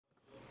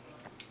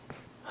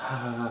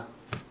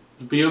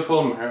Beautiful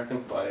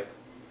American flag.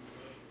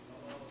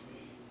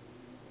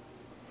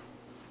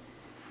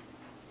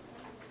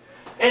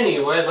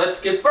 Anyway,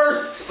 let's get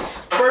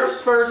first,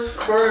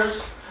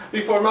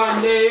 before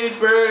my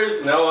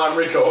neighbors know I'm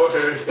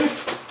recording.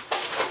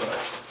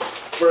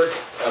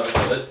 First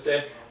of the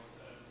day.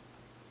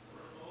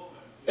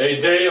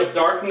 A day of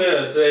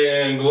darkness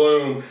and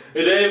gloom,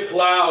 a day of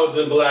clouds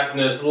and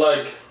blackness,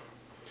 like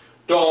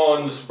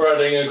dawn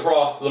spreading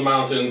across the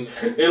mountains.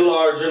 A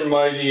large and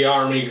mighty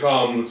army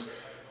comes,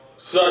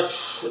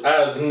 such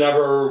as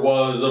never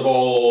was of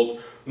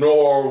old,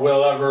 nor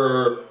will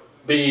ever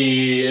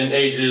be in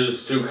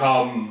ages to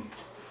come.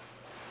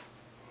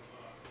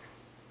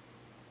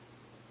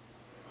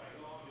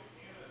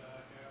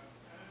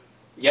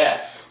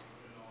 Yes,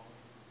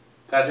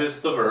 that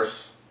is the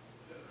verse.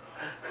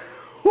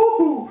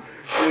 Whoo!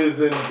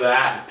 Isn't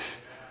that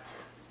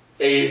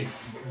a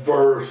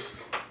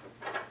verse?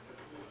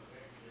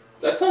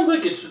 That sounds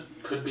like it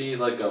could be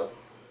like a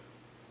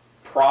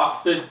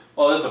prophet.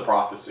 Oh, that's a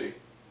prophecy.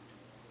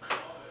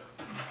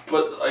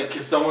 But like,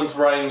 if someone's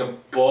writing a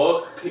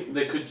book,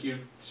 they could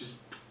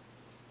just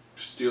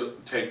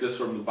take this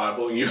from the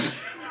Bible and use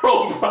their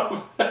own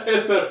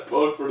that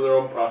book for their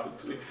own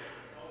prophecy.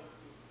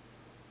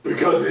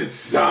 Because it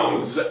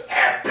sounds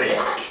epic.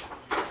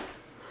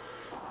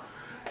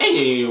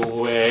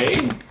 Anyway,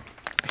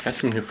 I got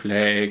some new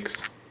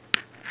flags.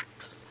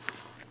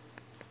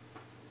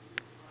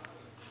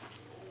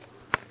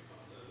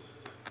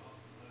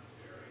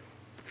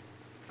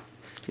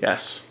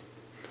 Yes,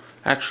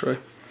 actually.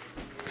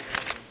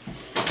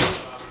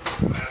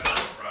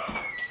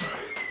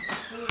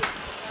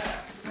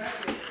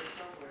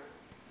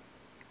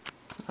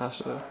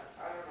 Also,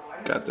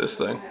 got this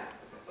thing.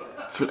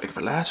 Flag of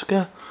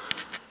Alaska,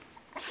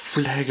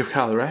 flag of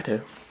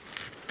Colorado,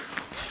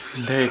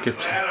 flag of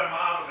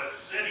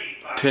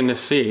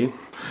Tennessee,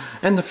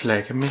 and the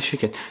flag of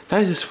Michigan.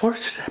 That is 4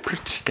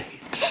 separate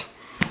states.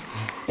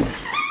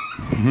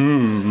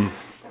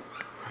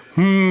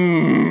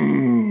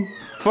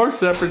 4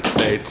 separate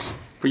states.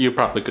 You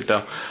probably could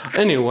tell.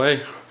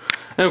 Anyway,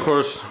 and of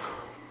course,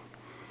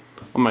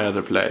 on my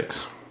other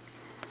flags.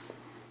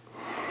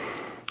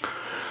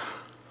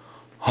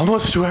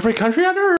 Almost to every country on Earth.